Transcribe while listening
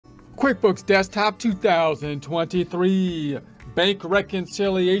QuickBooks Desktop 2023 Bank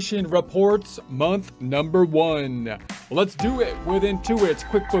Reconciliation Reports Month Number 1. Let's do it with Intuit's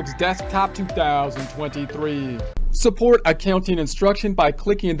QuickBooks Desktop 2023. Support accounting instruction by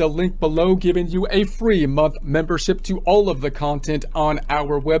clicking the link below, giving you a free month membership to all of the content on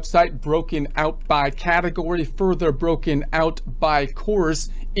our website, broken out by category, further broken out by course.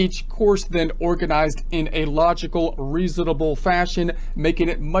 Each course then organized in a logical, reasonable fashion, making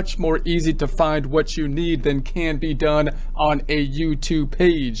it much more easy to find what you need than can be done on a YouTube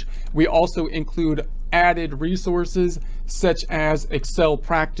page. We also include added resources such as Excel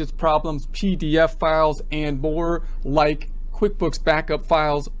practice problems, PDF files, and more, like QuickBooks backup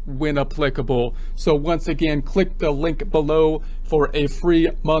files when applicable. So once again, click the link below for a free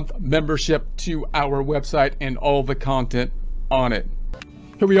month membership to our website and all the content on it.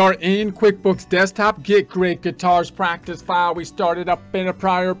 Here we are in QuickBooks Desktop. Get Great Guitars practice file. We started up in a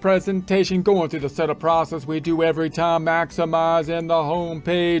prior presentation, going through the setup process we do every time, maximizing the home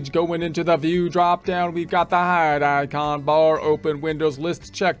page. Going into the view drop down, we've got the hide icon bar, open windows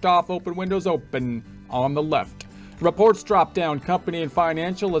list checked off, open windows open on the left. Reports drop down, company and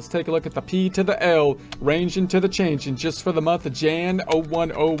financial. Let's take a look at the P to the L, range into the changing just for the month of Jan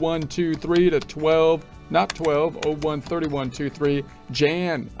 01/01/23 to 12. Not 12, 01/31/23,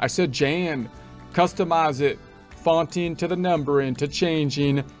 Jan. I said Jan. Customize it. Fonting to the numbering, to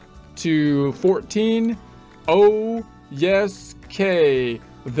changing to 14. Oh, yes, K.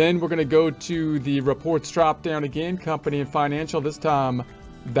 Then we're going to go to the reports drop down again, company and financial. This time,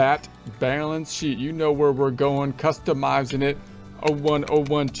 that balance sheet. You know where we're going. Customizing it.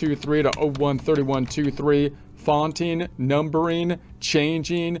 01/01/23 to 01/31/23. Fonting, numbering,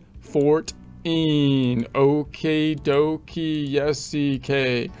 changing, 14. Okay dokie, yes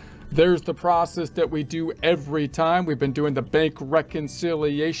CK. There's the process that we do every time. We've been doing the bank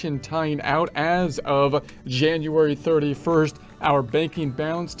reconciliation, tying out as of January 31st our banking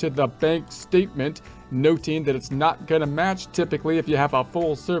balance to the bank statement, noting that it's not going to match typically if you have a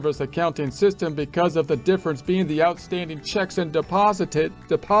full service accounting system because of the difference being the outstanding checks and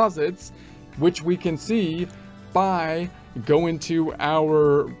deposits, which we can see by going to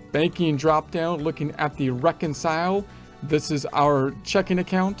our banking drop down, looking at the reconcile. This is our checking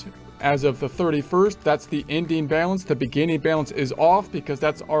account as of the 31st. That's the ending balance. The beginning balance is off because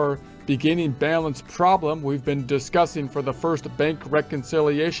that's our beginning balance problem we've been discussing for the first bank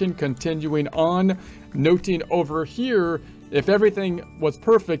reconciliation. Continuing on, noting over here, if everything was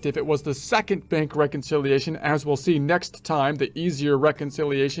perfect, if it was the second bank reconciliation, as we'll see next time, the easier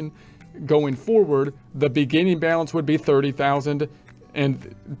reconciliation going forward, the beginning balance would be 30,000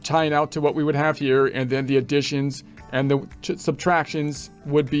 and tying out to what we would have here, and then the additions and the subtractions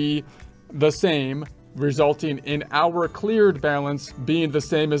would be the same, resulting in our cleared balance being the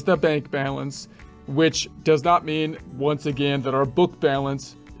same as the bank balance, which does not mean, once again, that our book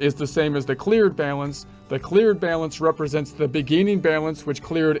balance is the same as the cleared balance. The cleared balance represents the beginning balance, which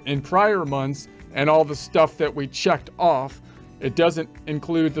cleared in prior months, and all the stuff that we checked off. It doesn't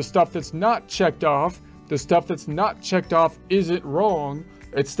include the stuff that's not checked off. The stuff that's not checked off isn't wrong.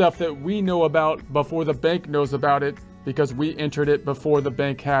 It's stuff that we know about before the bank knows about it because we entered it before the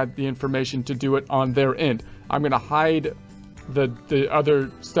bank had the information to do it on their end. I'm going to hide the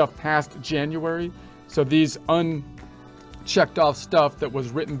other stuff past January. So these unchecked off stuff that was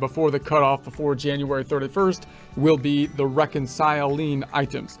written before the cutoff, before January 31st, will be the reconciling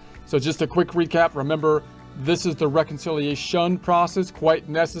items. So just a quick recap. Remember, this is the reconciliation process, quite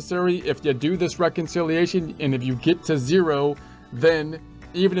necessary. If you do this reconciliation and if you get to 0, then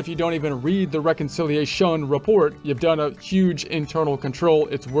even if you don't even read the reconciliation report, you've done a huge internal control.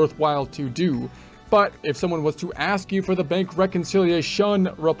 It's worthwhile to do. But if someone was to ask you for the bank reconciliation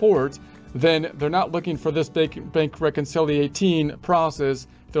report, then they're not looking for this bank reconciliating process.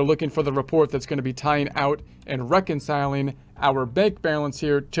 They're looking for the report that's going to be tying out and reconciling our bank balance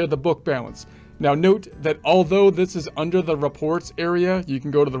here to the book balance. Now note that although this is under the reports area, you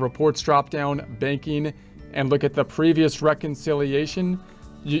can go to the reports drop down, banking, and look at the previous reconciliation.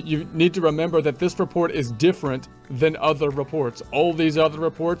 You need to remember that this report is different than other reports. All these other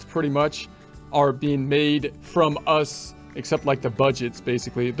reports pretty much are being made from us, except like the budgets,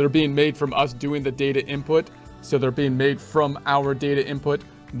 basically. They're being made from us doing the data input, so they're being made from our data input.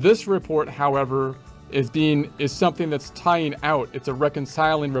 This report, however, is something that's tying out. It's a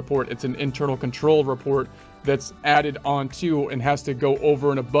reconciling report. It's an internal control report that's added onto and has to go over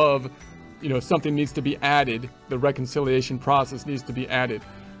and above. You know, something needs to be added. The reconciliation process needs to be added.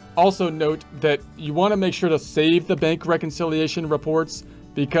 Also note that you want to make sure to save the bank reconciliation reports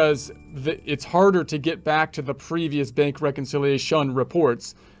because it's harder to get back to the previous bank reconciliation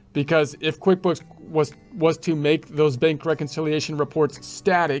reports. because if QuickBooks was to make those bank reconciliation reports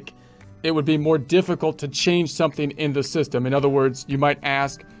static, it would be more difficult to change something in the system. In other words, you might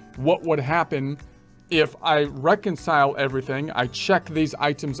ask, what would happen if I reconcile everything, I check these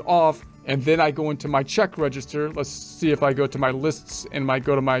items off, and then I go into my check register. Let's see if I go to my lists and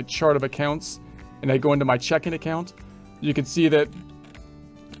go to my chart of accounts, and I go into my checking account. You can see that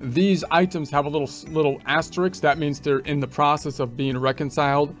these items have a little asterisk. That means they're in the process of being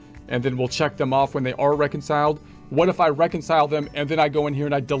reconciled, and then we'll check them off when they are reconciled. What if I reconcile them and then I go in here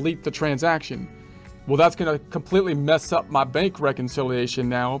and I delete the transaction? Well, that's going to completely mess up my bank reconciliation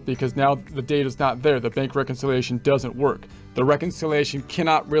now, because now the data's not there. The bank reconciliation doesn't work. The reconciliation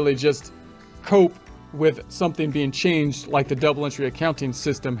cannot really just cope with something being changed like the double entry accounting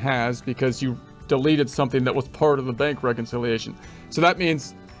system has, because you deleted something that was part of the bank reconciliation. So that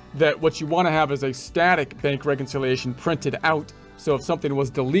means that what you want to have is a static bank reconciliation printed out. So if something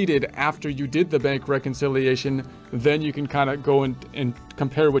was deleted after you did the bank reconciliation, then you can kind of go and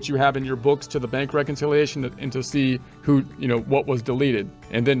compare what you have in your books to the bank reconciliation and to see who, what was deleted,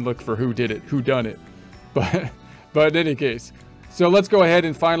 and then look for who did it, who done it. But in any case, so let's go ahead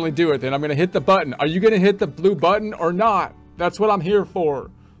and finally do it. Then I'm going to hit the button. Are you going to hit the blue button or not? That's what I'm here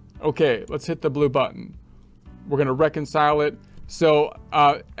for. Okay, let's hit the blue button. We're going to reconcile it. So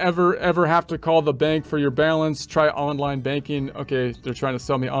ever have to call the bank for your balance? Try online banking. Okay, they're trying to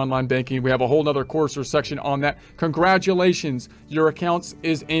sell me online banking. We have a whole nother course or section on that. Congratulations, your accounts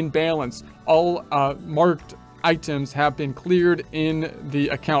is in balance. All marked items have been cleared in the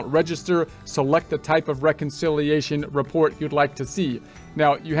account register. Select the type of reconciliation report you'd like to see.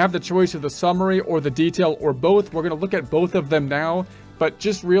 Now, you have the choice of the summary or the detail or both. We're going to look at both of them now. But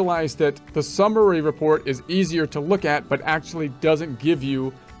just realize that the summary report is easier to look at, but actually doesn't give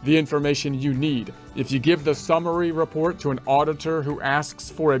you the information you need. If you give the summary report to an auditor who asks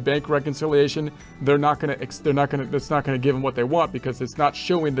for a bank reconciliation, that's not going to give them what they want, because it's not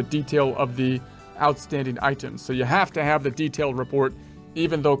showing the detail of the outstanding items. So you have to have the detailed report,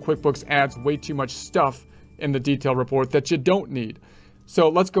 even though QuickBooks adds way too much stuff in the detailed report that you don't need. So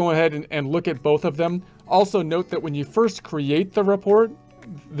let's go ahead and look at both of them. Also note that when you first create the report,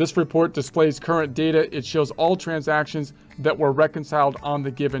 this report displays current data. It shows all transactions that were reconciled on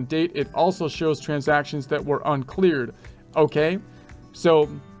the given date. It also shows transactions that were uncleared. Okay, so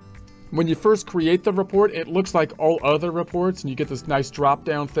when you first create the report, it looks like all other reports, and you get this nice drop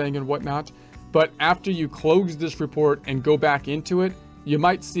down thing and whatnot. But after you close this report and go back into it, you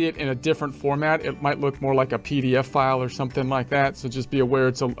might see it in a different format. It might look more like a PDF file or something like that. So just be aware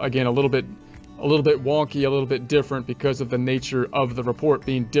it's again a little bit wonky, a little bit different, because of the nature of the report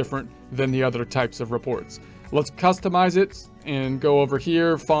being different than the other types of reports. Let's customize it and go over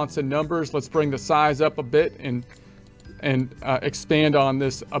here, fonts and numbers. Let's bring the size up a bit and expand on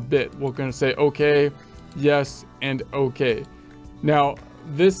this a bit. We're going to say okay, yes, and okay. Now,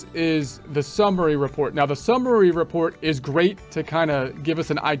 this is the summary report. Now, the summary report is great to kind of give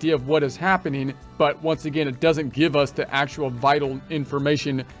us an idea of what is happening, but once again, it doesn't give us the actual vital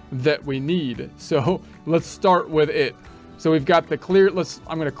information that we need. So let's start with it. So we've got the clear,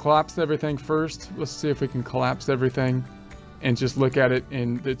 I'm going to collapse everything first. Let's see if we can collapse everything and just look at it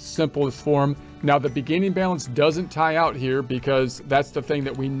in its simplest form. Now, the beginning balance doesn't tie out here, because that's the thing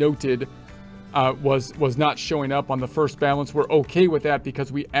that we noted was not showing up on the first balance. We're okay with that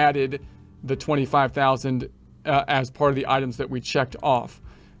because we added the 25,000 as part of the items that we checked off.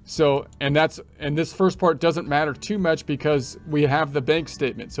 So, and this first part doesn't matter too much because we have the bank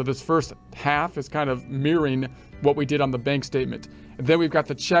statement. So this first half is kind of mirroring what we did on the bank statement. And then we've got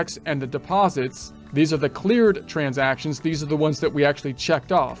the checks and the deposits. These are the cleared transactions. These are the ones that we actually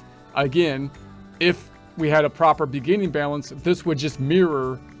checked off. Again, if we had a proper beginning balance, this would just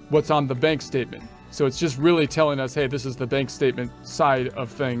mirror what's on the bank statement. So it's just really telling us, hey, this is the bank statement side of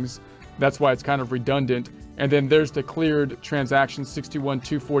things. That's why it's kind of redundant. And then there's the cleared transactions,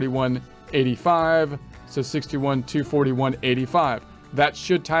 61,241.85. So 61,241.85. That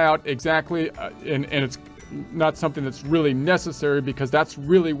should tie out exactly, and it's not something that's really necessary, because that's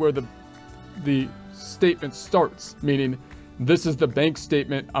really where the statement starts, meaning this is the bank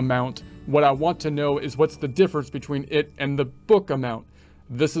statement amount. What I want to know is what's the difference between it and the book amount.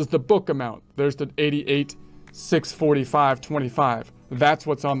 This is the book amount. There's the 88,645.25. That's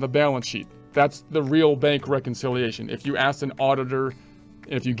what's on the balance sheet. That's the real bank reconciliation. If you asked an auditor,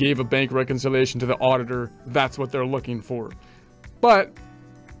 if you gave a bank reconciliation to the auditor, that's what they're looking for. But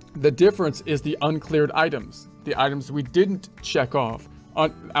the difference is the uncleared items, the items we didn't check off,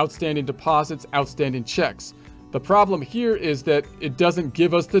 outstanding deposits, outstanding checks. The problem here is that it doesn't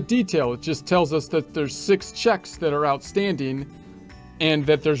give us the detail. It just tells us that there's 6 checks that are outstanding, and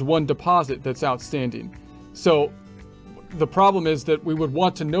that there's one deposit that's outstanding. So the problem is that we would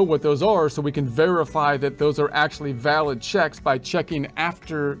want to know what those are so we can verify that those are actually valid checks by checking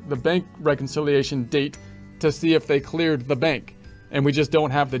after the bank reconciliation date to see if they cleared the bank. And we just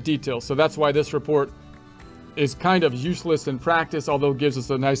don't have the details. So that's why this report is kind of useless in practice, although it gives us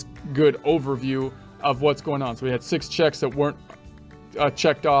a nice, good overview of what's going on. So we had 6 checks that weren't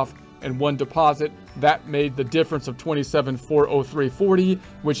checked off and 1 deposit. That made the difference of $27,403.40,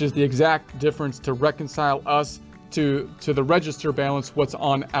 which is the exact difference to reconcile us to the register balance, what's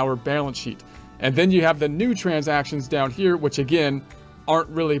on our balance sheet. And then you have the new transactions down here, which again aren't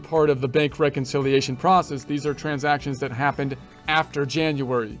really part of the bank reconciliation process. These are transactions that happened after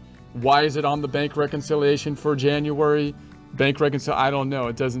January. Why is it on the bank reconciliation for January? I don't know.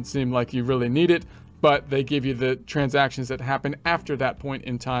 It doesn't seem like you really need it, but they give you the transactions that happen after that point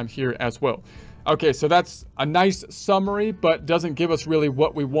in time here as well. Okay, so that's a nice summary, but doesn't give us really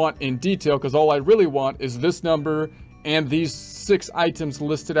what we want in detail, because all I really want is this number and these 6 items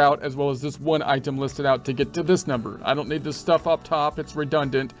listed out, as well as this 1 item listed out to get to this number. I don't need this stuff up top. It's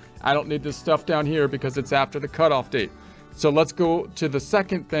redundant. I don't need this stuff down here because it's after the cutoff date. So let's go to the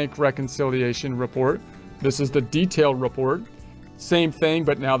second bank reconciliation report. This is the detail report. Same thing,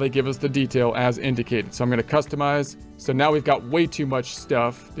 but now they give us the detail as indicated. So I'm going to customize. So now we've got way too much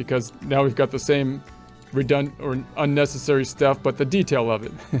stuff because now we've got the same redundant or unnecessary stuff, but the detail of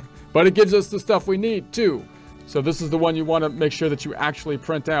it. But it gives us the stuff we need too. So this is the one you want to make sure that you actually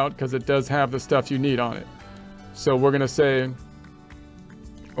print out because it does have the stuff you need on it. So we're going to say,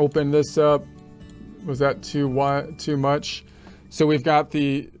 open this up. Was that too much? So we've got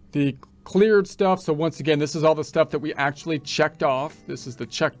the cleared stuff. So once again, this is all the stuff that we actually checked off. This is the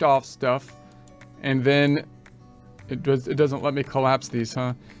checked off stuff. And then it doesn't let me collapse these,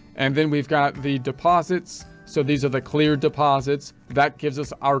 huh? And then we've got the deposits. So these are the cleared deposits. That gives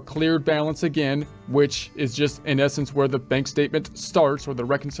us our cleared balance again, which is just in essence where the bank statement starts, or the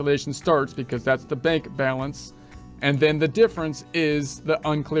reconciliation starts, because that's the bank balance. And then the difference is the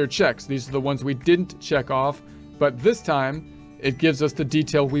uncleared checks. These are the ones we didn't check off, but this time it gives us the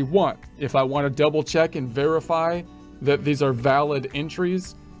detail we want. If I want to double check and verify that these are valid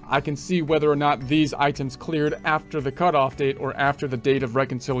entries, I can see whether or not these items cleared after the cutoff date or after the date of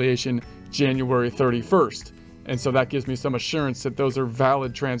reconciliation, January 31st. And so that gives me some assurance that those are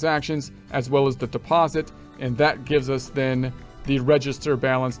valid transactions, as well as the deposit. And that gives us then the register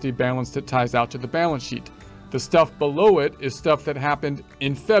balance, the balance that ties out to the balance sheet. The stuff below it is stuff that happened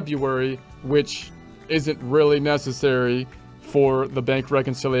in February, which isn't really necessary for the bank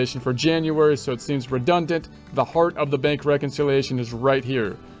reconciliation for January, so it seems redundant. The heart of the bank reconciliation is right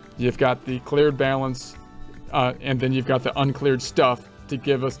here. You've got the cleared balance, and then you've got the uncleared stuff to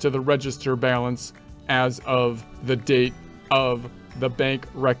give us to the register balance as of the date of the bank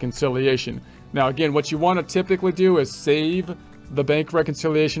reconciliation. Now again, what you want to typically do is save the bank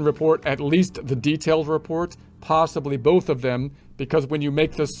reconciliation report, at least the detailed report, possibly both of them, because when you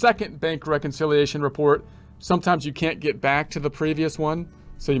make the second bank reconciliation report, sometimes you can't get back to the previous one.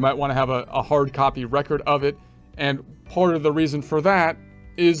 So you might want to have a hard copy record of it. And part of the reason for that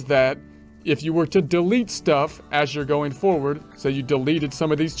is that if you were to delete stuff as you're going forward, so you deleted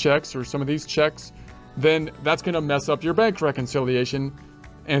some of these checks or some of these checks, then that's going to mess up your bank reconciliation,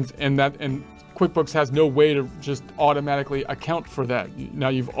 and QuickBooks has no way to just automatically account for that. Now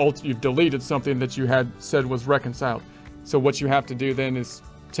you've deleted something that you had said was reconciled. So what you have to do then is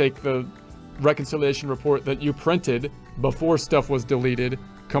take the reconciliation report that you printed before stuff was deleted,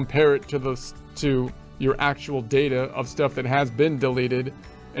 compare it to your actual data of stuff that has been deleted,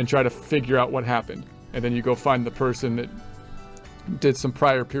 and try to figure out what happened. And then you go find the person that did some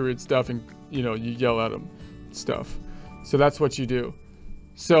prior period stuff, and you yell at them stuff. So that's what you do.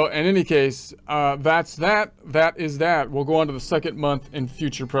 So in any case, that's that. That is that. We'll go on to the second month in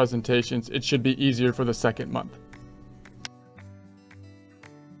future presentations. It should be easier for the second month.